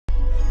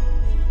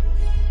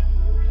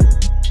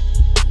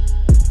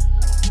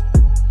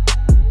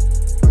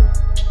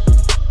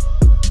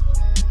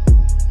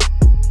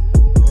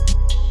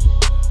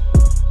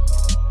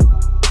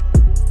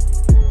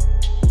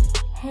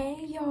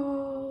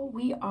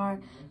are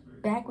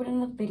back with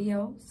another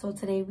video. So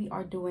today we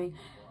are doing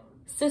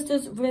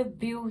Sisters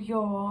review,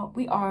 y'all.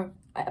 We are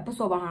an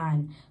episode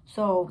behind.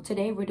 So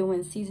today we're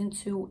doing season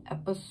 2,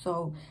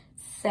 episode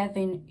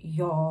 7,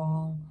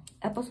 y'all.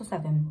 Episode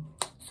 7.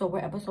 So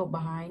we're episode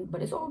behind,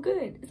 but it's all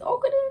good. It's all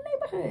good in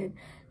the neighborhood.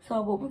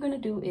 So what we're gonna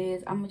do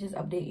is I'm gonna just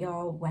update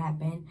y'all what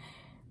happened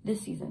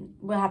this season.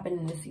 What happened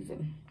in this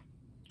season.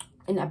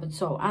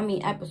 Episode,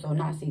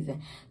 not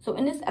season. So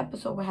in this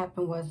episode, what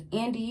happened was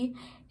Andy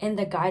and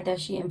the guy that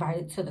she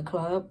invited to the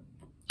club,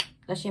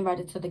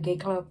 the gay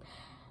club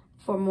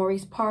for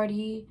Maury's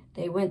party,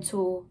 they went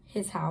to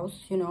his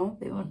house, you know.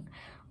 They went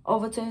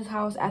over to his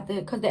house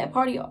because that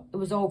party, it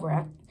was over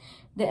at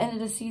the end of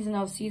the season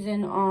of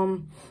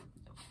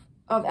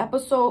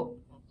episode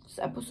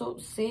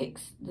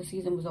 6. The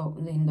season was over.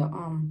 Then the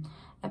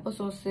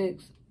episode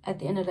 6, at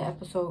the end of the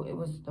episode,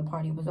 the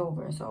party was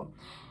over. So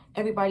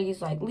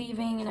everybody's like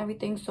leaving and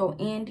everything. So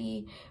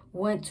Andy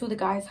went to the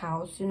guy's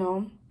house, you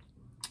know,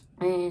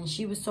 and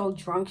she was so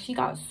drunk. She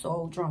got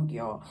so drunk,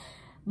 y'all,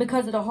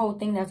 because of the whole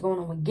thing that's going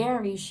on with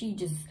Gary. She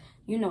just,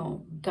 you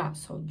know, got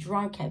so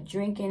drunk, kept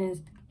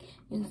drinking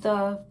and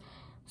stuff.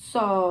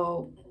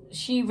 So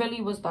she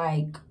really was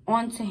like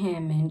onto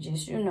him and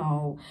just, you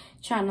know,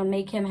 trying to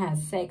make him have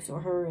sex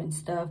with her and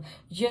stuff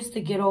just to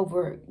get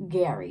over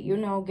Gary, you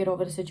know, get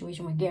over the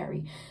situation with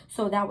Gary.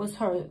 So that was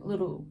her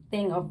little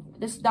thing of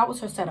this. That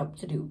was her setup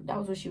to do. That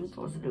was what she was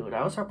supposed to do.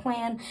 That was her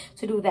plan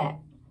to do that.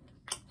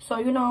 So,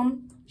 you know,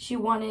 she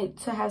wanted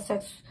to have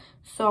sex.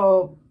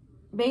 So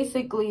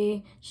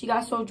basically she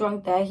got so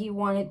drunk that he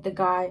wanted the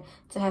guy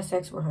to have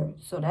sex with her.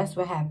 So that's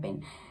what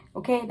happened.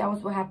 Okay, that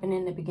was what happened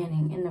in the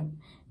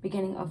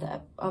beginning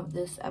of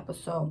this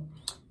episode.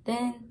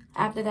 Then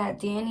after that,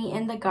 Danny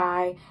and the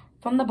guy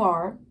from the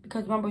bar,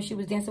 because remember she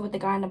was dancing with the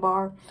guy in the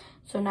bar.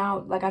 So now,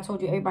 like I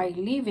told you, everybody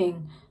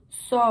leaving.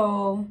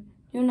 So,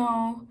 you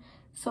know,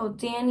 so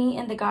Danny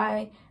and the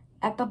guy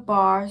at the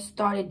bar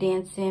started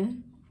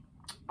dancing,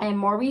 and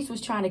Maurice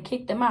was trying to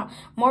kick them out.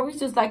 Maurice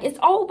was like, it's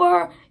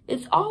over,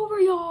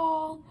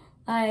 y'all.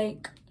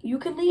 Like, you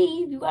can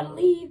leave, you gotta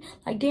leave.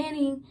 Like,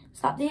 Danny,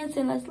 stop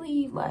dancing, let's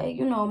leave. Like,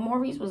 you know,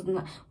 Maurice was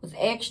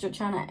extra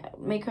trying to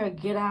make her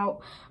get out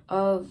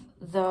of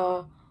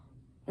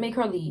make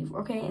her leave,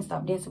 okay, and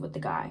stop dancing with the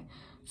guy.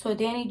 So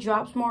Danny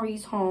drops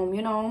Maurice home,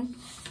 you know.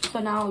 So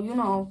now, you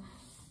know,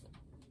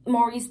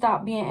 Maurice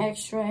stopped being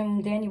extra,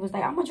 and Danny was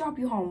like, I'm gonna drop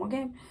you home,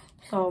 okay.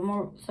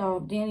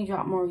 So Danny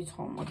dropped Maurice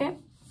home, okay.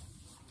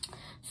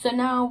 So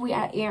now we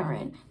at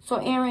Aaron. So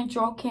Aaron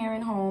drove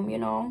Karen home, you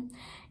know.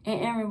 And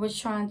Aaron was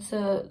trying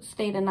to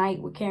stay the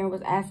night. Where Karen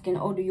was asking,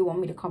 oh, do you want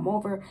me to come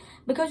over?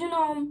 Because, you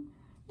know,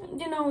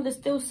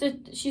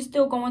 she's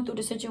still going through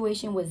the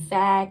situation with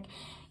Zach.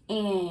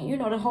 And, you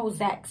know, the whole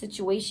Zach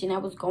situation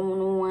that was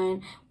going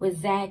on with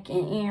Zach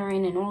and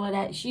Aaron and all of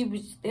that.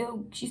 She's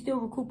still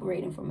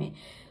recuperating from it.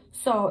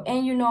 So,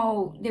 and, you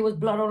know, there was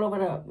blood all over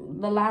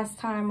the last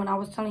time when I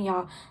was telling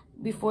y'all,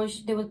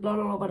 there was blood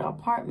all over the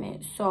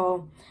apartment.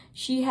 So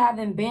she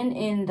haven't been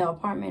in the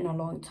apartment in a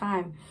long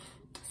time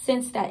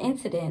since that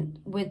incident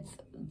with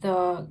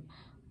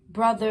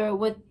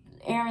with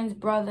Aaron's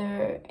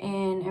brother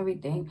and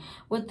everything,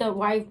 with the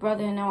wife,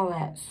 brother, and all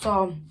that.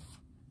 So,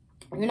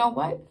 you know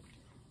what?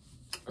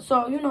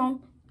 So, you know,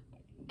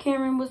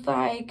 Karen was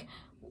like,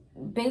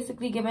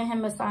 basically giving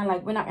him a sign,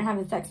 like, we're not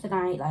having sex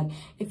tonight. Like,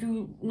 if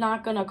you're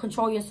not gonna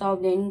control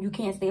yourself, then you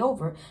can't stay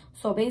over.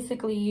 So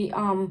basically,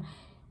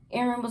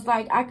 Aaron was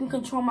like, I can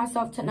control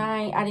myself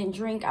tonight. I didn't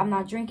drink. I'm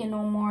not drinking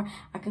no more.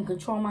 I can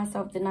control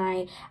myself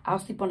tonight. I'll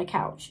sleep on the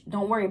couch.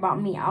 Don't worry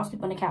about me. I'll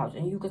sleep on the couch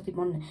and you can sleep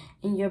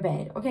in your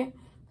bed. Okay?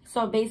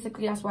 So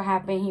basically that's what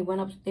happened.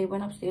 They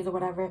went upstairs or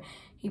whatever.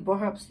 He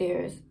brought her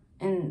upstairs,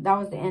 and that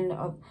was the end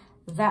of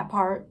that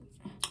part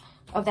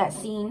of that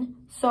scene.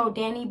 So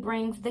Danny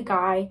brings the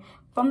guy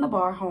from the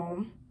bar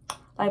home.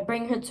 Like,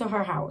 bring her to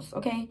her house,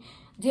 okay?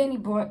 Danny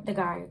brought the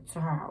guy to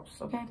her house,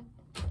 okay?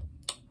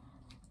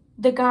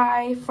 The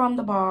guy from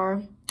the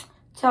bar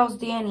tells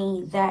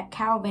Danny that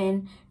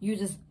Calvin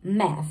uses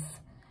meth.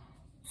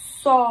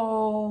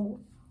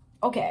 So,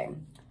 okay.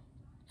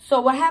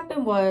 So what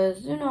happened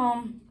was, you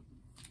know,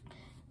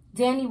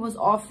 Danny was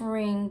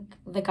offering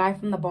the guy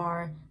from the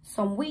bar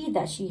some weed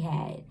that she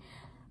had.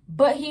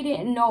 But he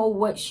didn't know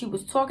what she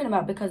was talking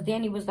about, because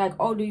Danny was like,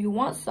 oh, do you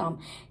want some?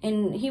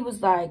 And he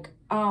was like,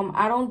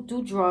 I don't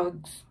do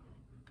drugs.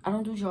 I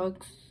don't do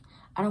drugs.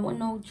 I don't want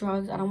no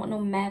drugs. I don't want no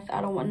meth.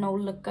 I don't want no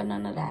liquor,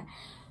 none of that.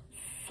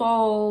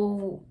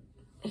 So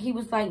he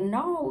was like,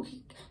 no.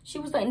 She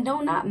was like,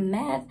 no, not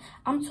meth.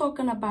 I'm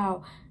talking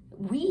about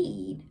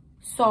weed.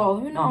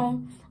 So, you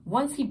know,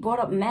 once he brought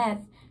up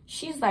meth,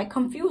 she's like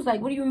confused. Like,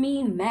 what do you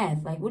mean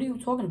meth? Like, what are you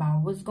talking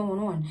about? What's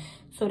going on?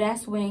 So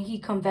that's when he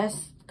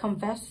confessed to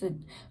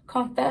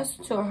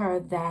her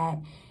that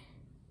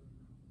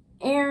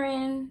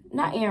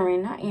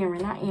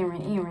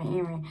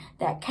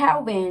that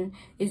Calvin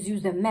is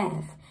using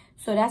meth.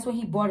 So that's when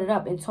he brought it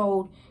up and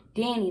told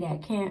Danny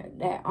that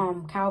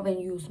Calvin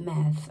used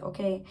meth,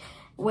 okay?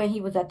 When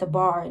he was at the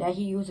bar, that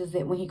he uses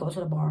it when he goes to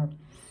the bar.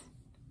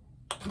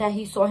 that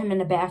he saw him in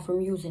the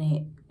bathroom using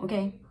it,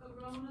 okay?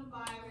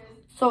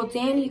 So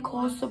Danny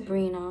calls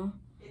Sabrina.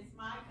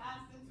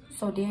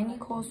 So Danny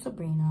calls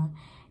Sabrina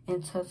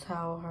and to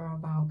tell her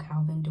about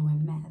Calvin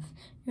doing meth.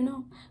 You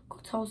know,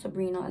 tell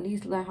Sabrina, at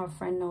least let her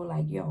friend know,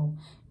 like, yo,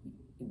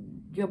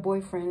 your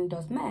boyfriend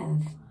does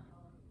meth.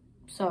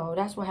 So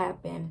that's what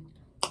happened.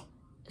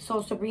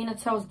 So Sabrina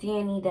tells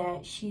Danny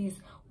that she's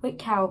with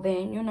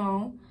Calvin, you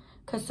know,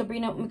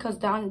 because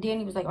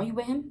Danny was like, are you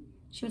with him?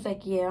 She was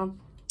like, yeah.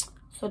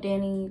 So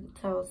Danny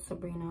tells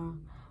Sabrina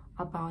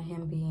about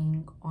him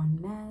being on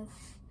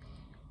meth,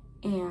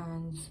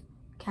 and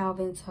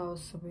Calvin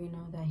tells Sabrina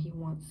that he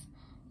wants.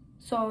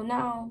 So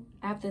now,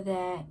 after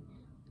that,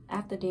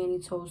 after Danny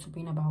told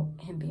Sabrina about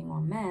him being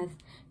on meth,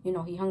 you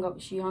know,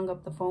 she hung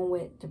up the phone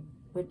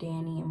with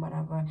Danny and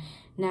whatever.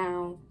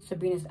 Now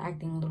Sabrina's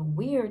acting a little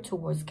weird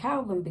towards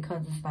Calvin,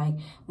 because it's like,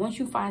 once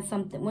you find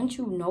something, once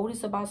you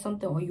notice about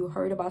something or you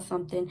heard about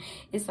something,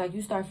 it's like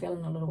you start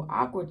feeling a little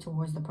awkward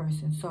towards the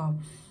person. So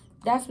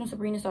that's when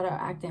Sabrina started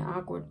acting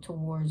awkward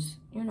towards,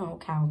 you know,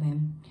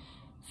 Calvin.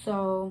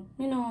 So,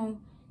 you know,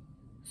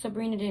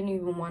 Sabrina didn't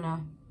even want to,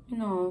 you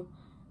know,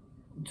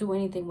 do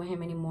anything with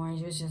him anymore.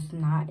 She was just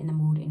not in the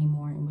mood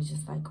anymore and was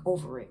just like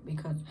over it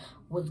because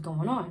what's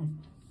going on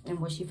and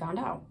what she found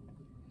out.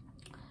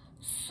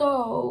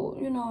 So,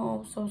 you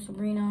know, so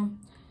Sabrina,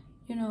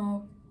 you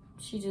know,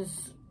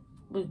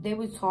 they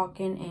were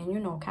talking, and, you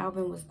know,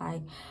 Calvin was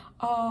like,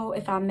 oh,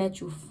 if I met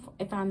you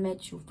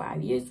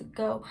 5 years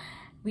ago,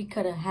 we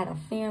could have had a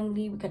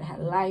family, we could have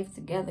had life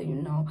together,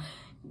 you know,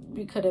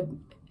 we could have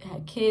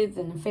had kids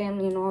and a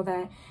family and all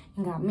that,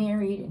 and got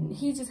married, and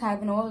he's just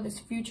having all of this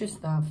future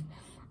stuff.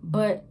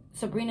 But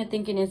Sabrina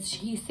thinking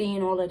he's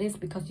saying all of this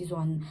because he's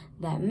on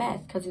that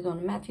meth, because he's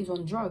on meth, he's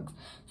on drugs.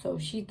 So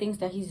she thinks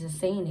that he's just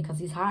saying it because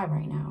he's high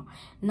right now,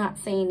 not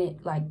saying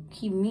it like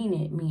he mean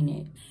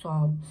it.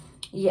 So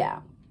yeah,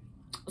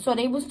 so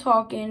they was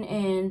talking,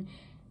 and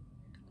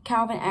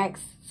Calvin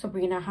asked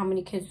Sabrina, how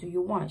many kids do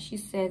you want? She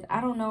says,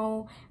 I don't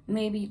know,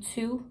 maybe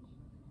 2.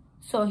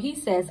 So he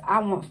says, I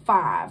want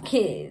 5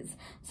 kids.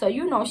 So,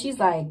 you know, she's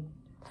like,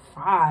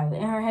 5.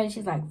 In her head,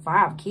 she's like,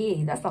 5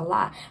 kids. That's a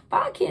lot.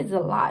 5 kids is a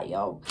lot,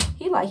 yo.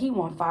 He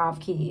want 5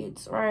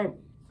 kids, right?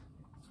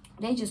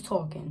 They just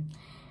talking.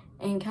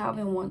 And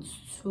Calvin wants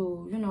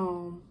to, you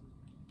know,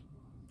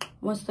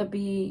 wants to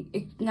be,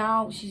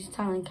 now she's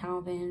telling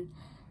Calvin,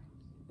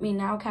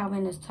 now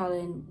Calvin is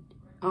telling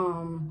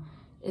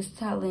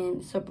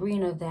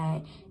Sabrina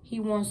that he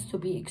wants to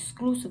be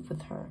exclusive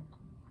with her.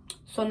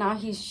 So now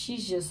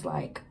she's just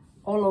like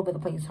all over the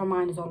place. Her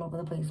mind is all over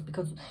the place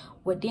because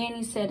what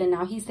Danny said, and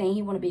now he's saying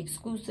he want to be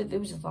exclusive. It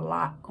was just a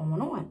lot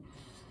going on.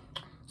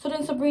 So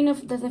then Sabrina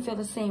doesn't feel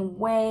the same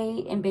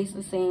way and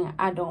basically saying,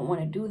 I don't want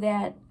to do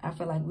that. I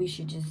feel like we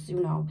should just, you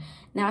know,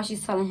 now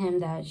she's telling him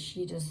that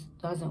she just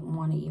doesn't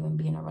want to even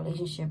be in a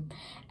relationship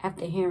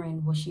after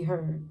hearing what she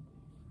heard.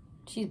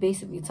 She's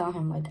basically telling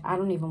him, like, I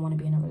don't even want to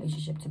be in a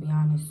relationship, to be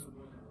honest.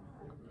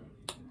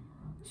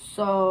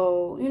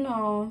 So, you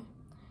know,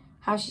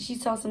 how she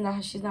tells him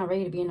that she's not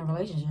ready to be in a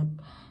relationship.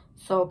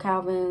 So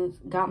Calvin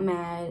got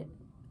mad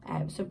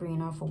at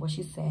Sabrina for what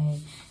she said.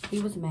 He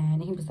was mad,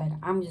 and he was like,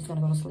 I'm just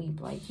gonna go to sleep.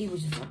 Like, he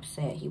was just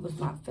upset. He was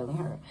not feeling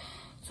her.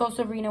 So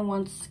Sabrina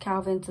wants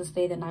Calvin to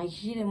stay the night.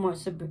 He didn't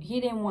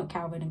want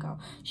Calvin to go.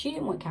 She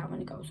didn't want Calvin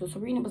to go. So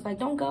Sabrina was like,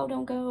 don't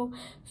go.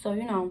 So,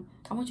 you know,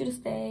 I want you to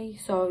stay.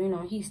 So, you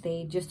know, he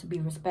stayed just to be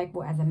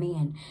respectful as a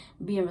man.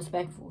 Being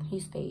respectful. He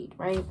stayed,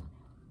 right?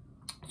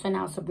 So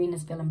now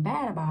Sabrina's feeling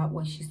bad about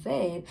what she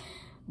said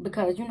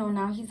because, you know,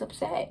 now he's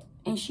upset.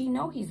 And she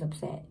know he's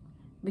upset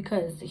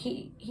because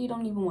he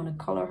don't even want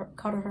to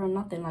cuddle her or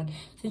nothing. Like,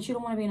 since you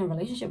don't want to be in a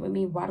relationship with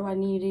me, why do I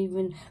need to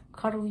even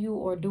cuddle you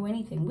or do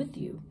anything with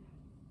you?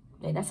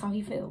 Like, that's how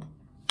he feel.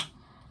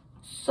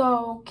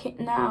 So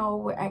now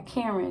we're at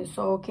Karen.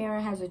 So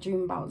Karen has a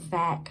dream about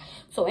Zach.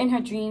 So in her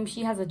dream,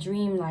 she has a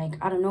dream, like,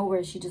 out of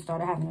nowhere, she just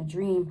started having a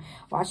dream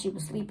while she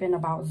was sleeping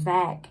about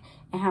Zach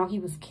and how he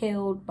was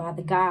killed by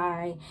the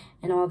guy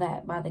and all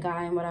that, by the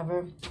guy and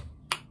whatever.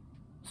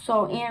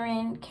 So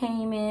Aaron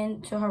came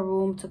into her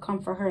room to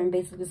comfort her and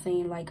basically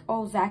saying, like,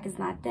 oh, Zach is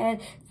not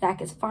dead.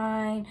 Zach is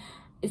fine.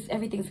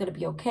 Everything's going to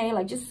be okay.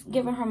 Like, just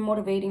giving her,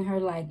 motivating her,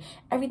 like,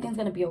 everything's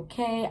going to be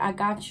okay. I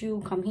got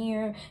you. Come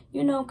here.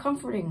 You know,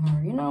 comforting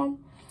her, you know.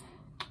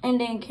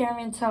 And then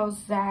Karen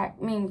tells Zach,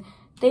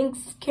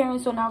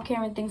 so now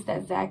Karen thinks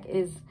that Zach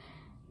is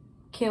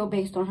killed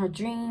based on her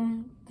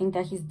dream. Think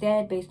that he's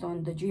dead based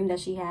on the dream that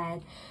she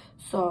had.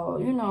 So,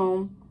 you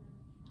know,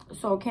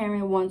 so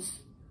Karen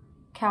wants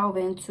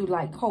Calvin to,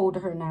 like, hold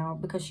her now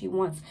because she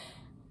wants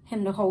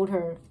him to hold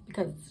her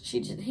because she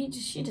just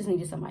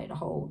needed somebody to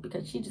hold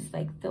because she just,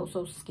 like, felt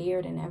so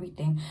scared and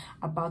everything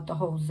about the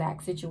whole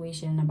Zach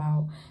situation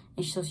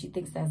and so she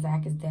thinks that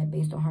Zach is dead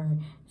based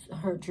on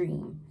her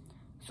dream.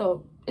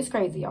 So it's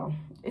crazy, y'all.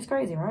 It's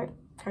crazy, right?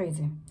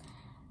 Crazy.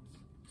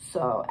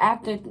 So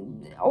after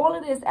all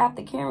of this,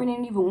 after Karen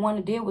didn't even want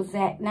to deal with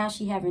Zach, now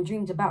she having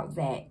dreams about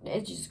Zach.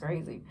 It's just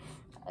crazy.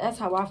 That's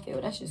how I feel.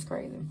 That's just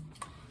crazy.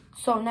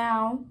 So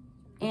now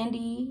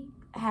Andy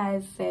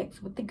has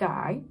sex with the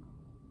guy,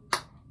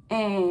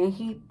 and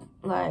he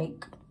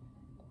like,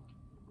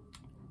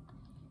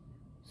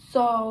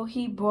 so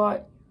she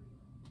brought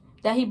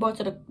to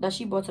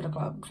the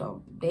club.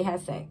 So they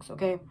had sex,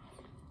 okay?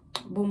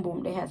 Boom,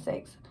 boom, they had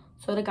sex.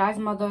 So the guy's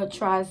mother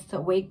tries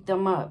to wake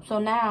them up. So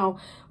now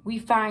we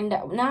find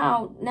out,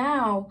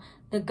 now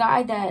the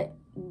guy that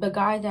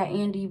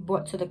Andy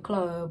brought to the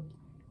club,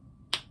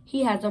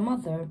 he has a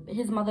mother.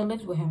 His mother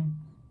lives with him.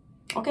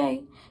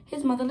 Okay?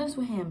 His mother lives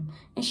with him.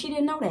 And she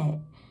didn't know that.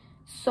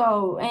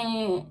 So,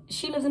 and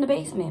she lives in the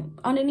basement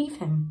underneath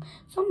him.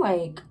 So I'm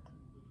like,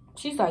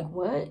 she's like,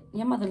 what?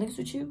 Your mother lives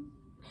with you?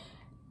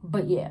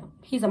 But yeah,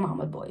 he's a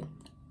mama's boy.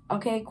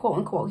 Okay? Quote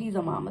unquote, he's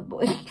a mama's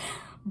boy.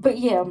 But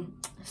yeah,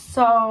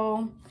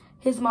 so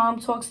his mom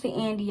talks to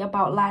Andy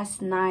about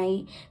last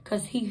night,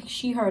 because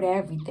she heard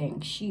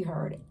everything. She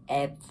heard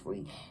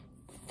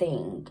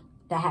everything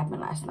that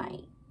happened last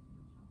night.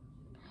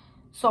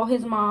 So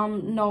his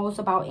mom knows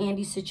about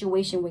Andy's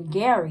situation with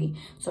Gary.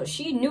 So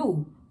she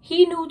knew.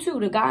 He knew too.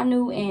 The guy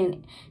knew,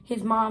 and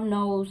his mom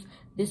knows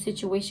the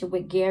situation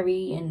with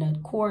Gary and the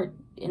court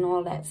and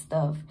all that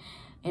stuff.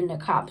 And the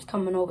cops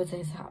coming over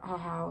to her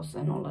house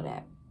and all of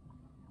that.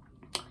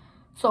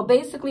 So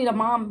basically the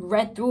mom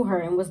read through her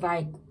and was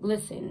like,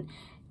 listen,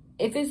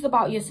 if it's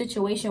about your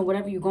situation,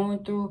 whatever you're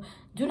going through,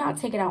 do not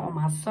take it out on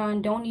my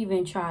son. Don't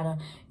even try to,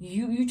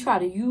 you try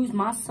to use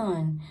my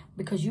son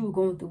because you were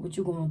going through what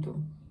you're going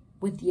through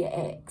with your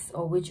ex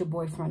or with your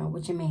boyfriend or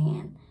with your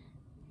man.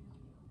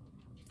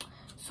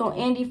 So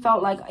Andy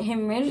felt like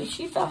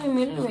she felt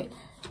humiliated.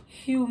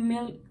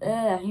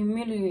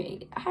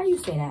 How do you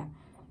say that?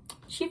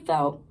 She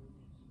felt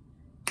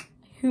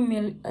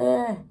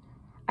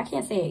I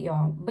can't say it,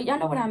 y'all, but y'all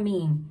know what I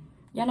mean.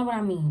 Y'all know what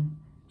I mean.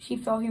 She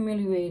felt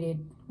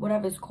humiliated,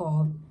 whatever it's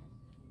called.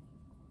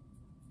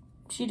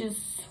 She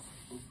just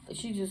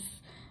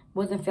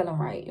wasn't feeling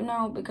right, you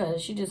know,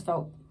 because she just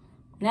felt,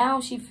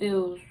 now she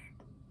feels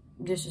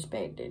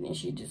disrespected and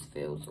she just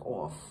feels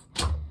off.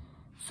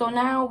 So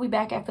now we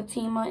back at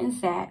Fatima and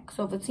Zach.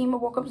 So Fatima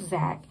woke up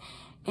Zach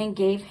and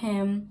gave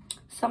him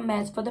some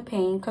meds for the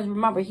pain, because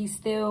remember, he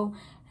still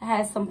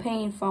has some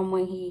pain from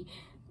when he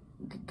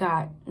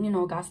got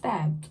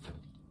stabbed.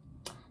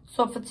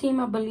 So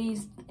Fatima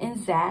believes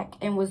in Zach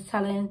and was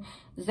telling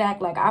Zach,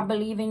 like, I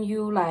believe in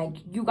you. Like,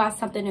 you got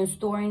something in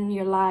store in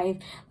your life.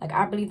 Like,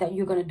 I believe that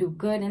you're going to do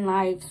good in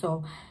life.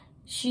 So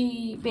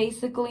she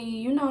basically,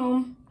 you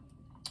know,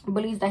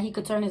 believes that he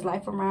could turn his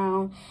life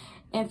around.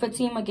 And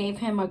Fatima gave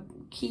him a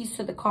keys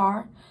to the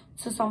car,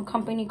 to some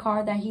company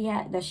car that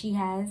she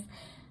has.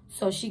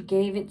 So she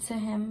gave it to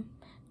him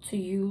to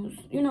use.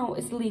 You know,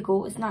 it's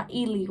legal. It's not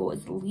illegal.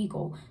 It's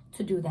legal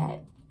to do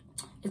that.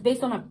 It's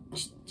based on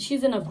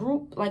she's in a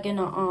group, like in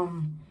a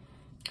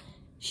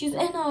she's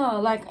in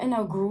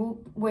a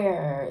group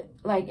where,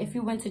 like, if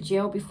you went to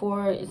jail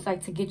before, it's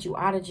like to get you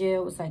out of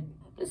jail. It's like,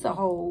 it's a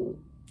whole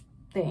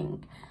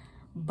thing.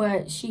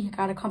 But she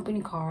got a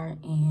company car,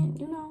 and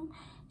you know,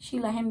 she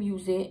let him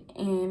use it,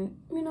 and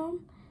you know,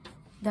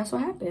 that's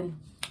what happened.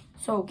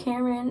 So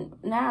Karen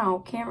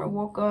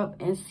woke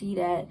up and see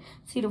the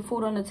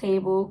food on the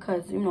table,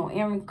 because, you know,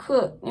 Aaron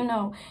cooked. You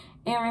know,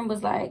 Aaron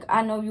was like,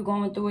 I know you're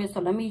going through it, so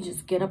let me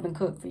just get up and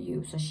cook for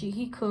you. So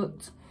he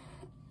cooked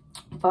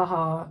for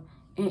her,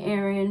 and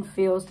Aaron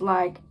feels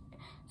like,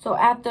 so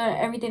after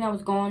everything that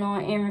was going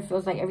on, Aaron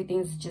feels like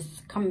everything's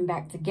just coming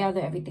back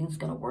together. Everything's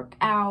going to work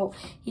out.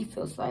 He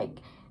feels like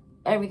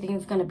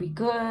everything's going to be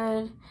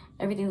good.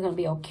 Everything's going to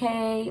be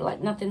okay.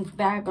 Like, nothing's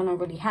bad going to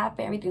really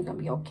happen. Everything's going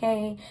to be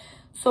okay.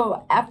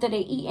 So after they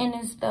eating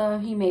and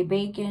stuff, he made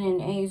bacon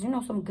and eggs, you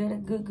know, some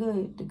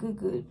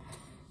good.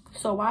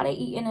 So while they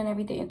eating and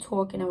everything and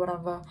talking and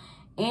whatever,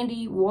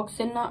 Andy walks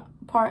in the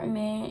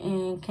apartment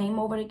and came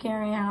over to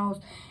Karen's house.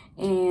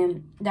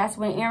 And that's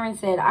when Aaron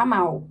said, I'm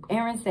out.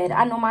 Aaron said,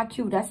 I know my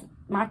cue. That's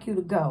my cue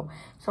to go.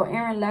 So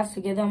Aaron left to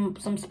give them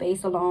some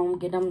space alone,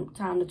 give them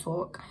time to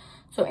talk.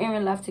 So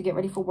Aaron left to get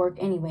ready for work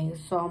anyway.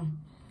 So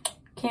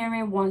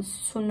Karen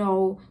wants to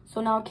know. So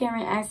now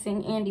Karen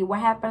asking Andy what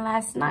happened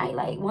last night.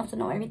 Like, wants to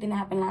know everything that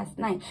happened last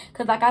night.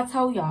 Because like I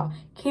told y'all,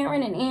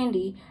 Karen and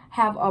Andy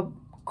have a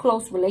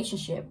close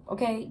relationship.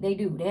 Okay? They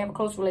do. They have a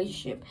close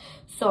relationship.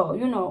 So,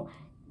 you know,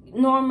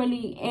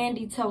 normally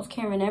Andy tells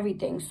Karen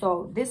everything.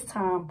 So this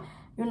time,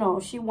 you know,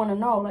 she want to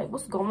know, like,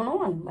 what's going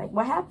on? Like,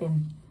 what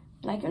happened?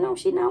 Like, you know,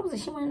 she knows it.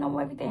 She want to know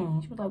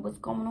everything. She was like, what's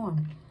going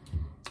on?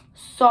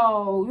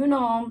 So, you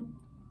know,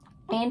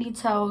 Andy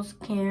tells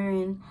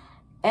Karen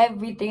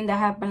everything that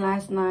happened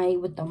last night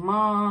with the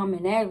mom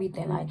and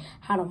everything. Like,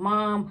 how the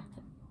mom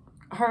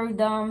heard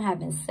them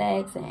having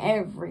sex and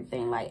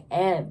everything. Like,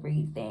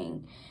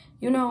 everything.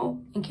 You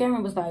know? And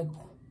Karen was like,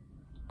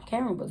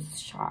 Karen was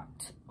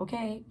shocked.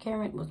 Okay?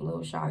 Karen was a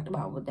little shocked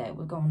about what that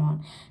was going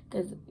on.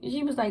 Because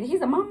she was like,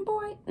 he's a mama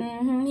boy?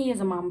 He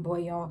is a mama boy,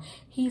 y'all.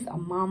 He's a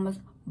mama's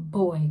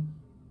boy.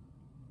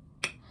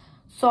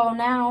 So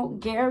now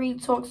Gary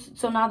talks.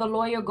 So now the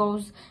lawyer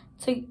goes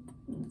to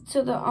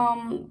the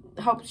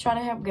try to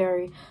help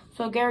Gary.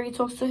 So Gary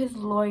talks to his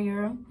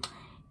lawyer,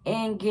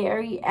 and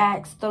Gary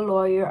asked the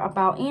lawyer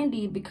about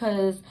Andy,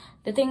 because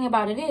the thing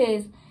about it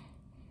is,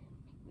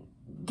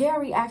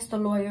 Gary asked the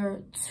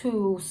lawyer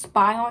to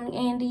spy on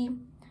Andy.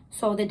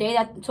 So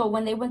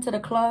when they went to the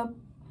club,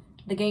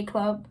 the gay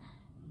club,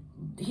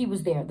 he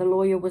was there. The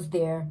lawyer was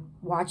there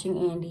watching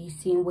Andy,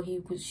 seeing what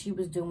she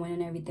was doing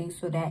and everything,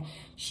 so that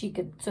he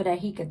could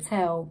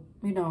tell,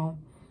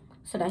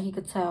 so that he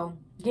could tell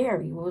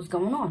Gary what was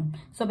going on.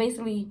 So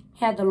basically,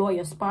 he had the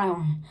lawyer spy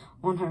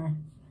on her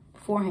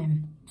for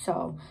him.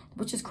 So,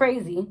 which is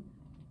crazy.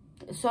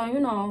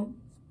 So,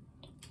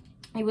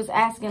 he was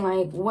asking,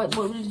 like, what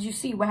did you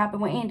see? What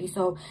happened with Andy?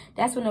 So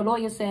that's when the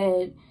lawyer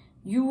said,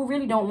 you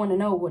really don't want to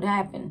know what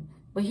happened.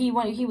 But he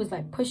was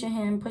like pushing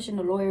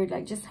the lawyer,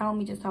 like, just tell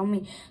me.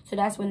 So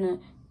that's when the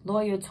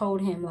lawyer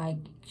told him, like,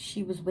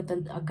 she was with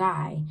a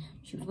guy.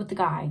 She was with the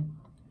guy.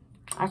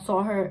 I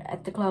saw her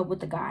at the club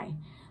with the guy.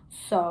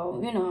 So,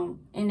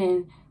 and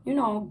then,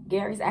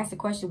 Gary's asked the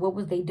question, what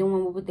was they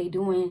doing? What was they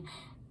doing?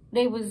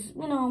 They was,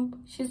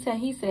 he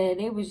said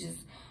they was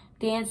just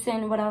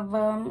dancing,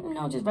 whatever,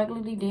 just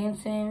regularly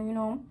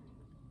dancing,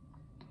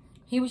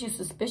 He was just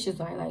suspicious,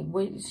 like,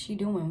 what is she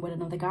doing with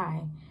another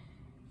guy?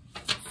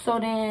 So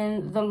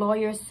then the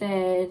lawyer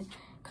said,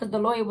 because the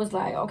lawyer was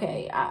like,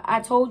 okay, I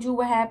told you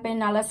what happened.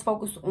 Now let's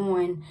focus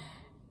on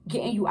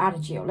getting you out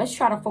of jail. Let's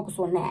try to focus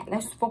on that.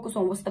 Let's focus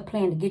on what's the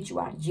plan to get you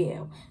out of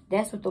jail.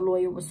 That's what the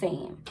lawyer was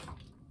saying.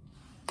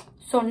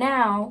 So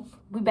now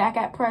we back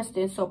at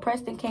Preston. So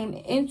Preston came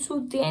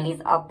into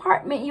Danny's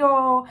apartment,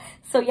 y'all.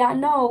 So y'all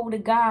know the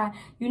guy,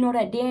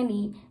 that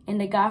Danny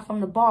and the guy from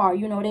the bar,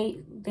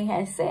 they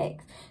had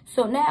sex.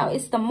 So now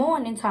it's the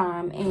morning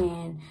time,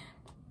 and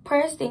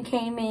Preston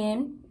came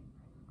in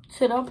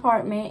to the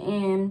apartment,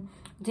 and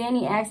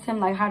Danny asked him,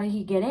 like, how did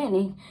he get in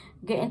and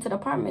get into the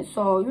apartment?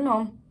 So,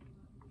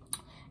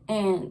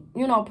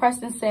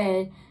 Preston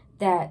said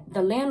that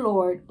the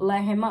landlord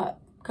let him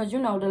up. Because, the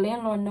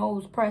landlord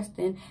knows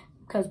Preston,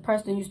 because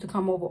Preston used to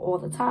come over all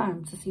the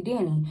time to see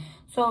Danny.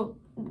 So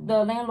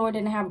the landlord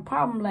didn't have a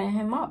problem letting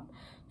him up.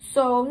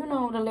 So,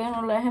 the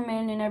landlord let him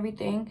in and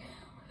everything.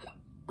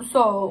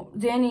 So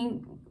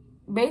Danny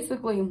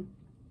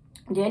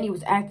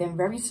was acting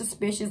very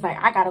suspicious, like,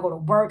 I gotta go to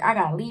work, I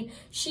gotta leave.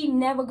 She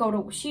never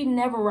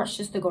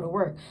rushes to go to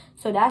work.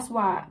 So that's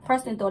why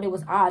Preston thought it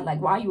was odd, like,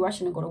 why are you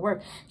rushing to go to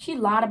work? She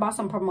lied about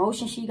some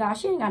promotion she got.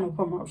 She ain't got no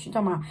promotion.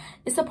 Talking about,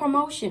 it's a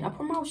promotion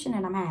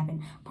that I'm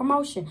having.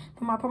 Promotion,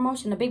 for my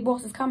promotion. The big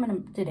boss is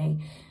coming today.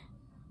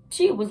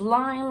 She was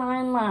lying.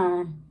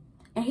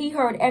 And he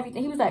heard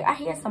everything. He was like, I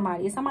hear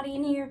somebody. Is somebody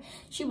in here?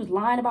 She was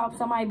lying about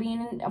somebody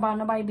being in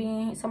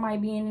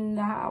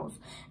the house,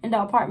 in the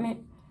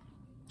apartment.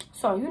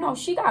 So,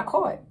 she got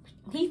caught.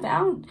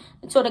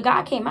 So the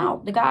guy came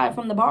out. The guy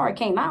from the bar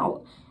came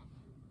out.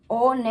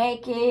 All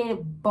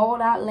naked,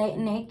 balled out,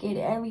 naked,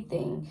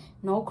 everything.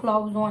 No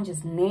clothes on,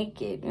 just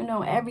naked.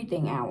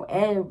 Everything out.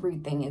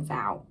 Everything is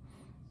out.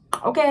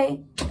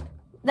 Okay?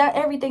 That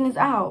everything is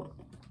out.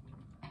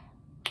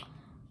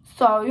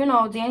 So,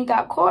 Danny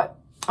got caught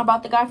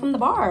about the guy from the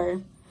bar.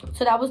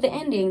 So that was the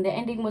ending. The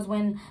ending was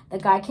when the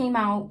guy came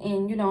out,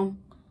 and,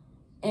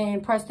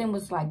 and Preston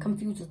was, like,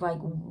 confused. Was like,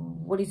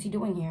 what is he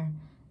doing here?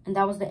 And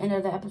that was the end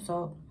of the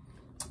episode.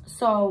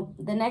 So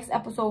the next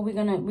episode we're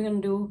gonna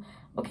do,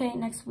 okay,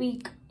 next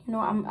week.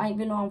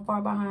 I'm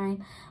far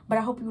behind, but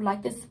I hope you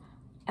like this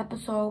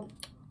episode.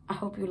 I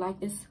hope you like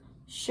this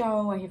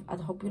show. I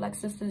hope you like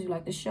Sistas. You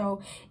like the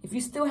show. If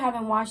you still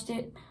haven't watched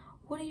it,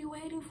 what are you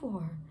waiting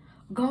for?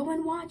 Go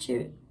and watch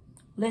it.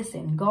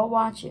 Listen, go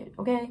watch it,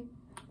 okay?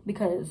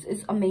 Because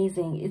it's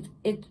amazing.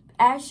 It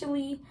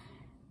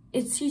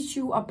teaches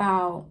you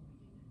about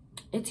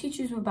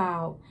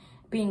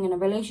being in a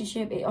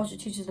relationship. It also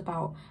teaches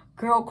about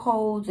girl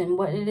codes and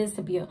what it is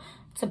to be a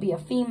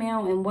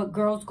female and what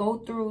girls go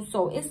through.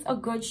 So it's a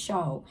good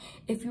show.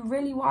 If you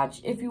watch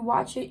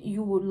it,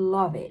 you will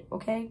love it,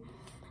 okay?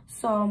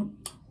 So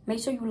make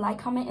sure you like,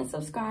 comment, and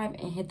subscribe,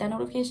 and hit that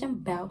notification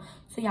bell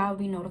so y'all will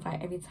be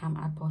notified every time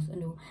I post a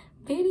new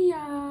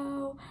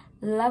video.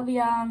 Love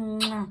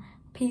y'all.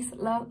 Peace,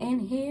 love,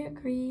 and hair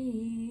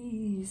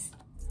grease.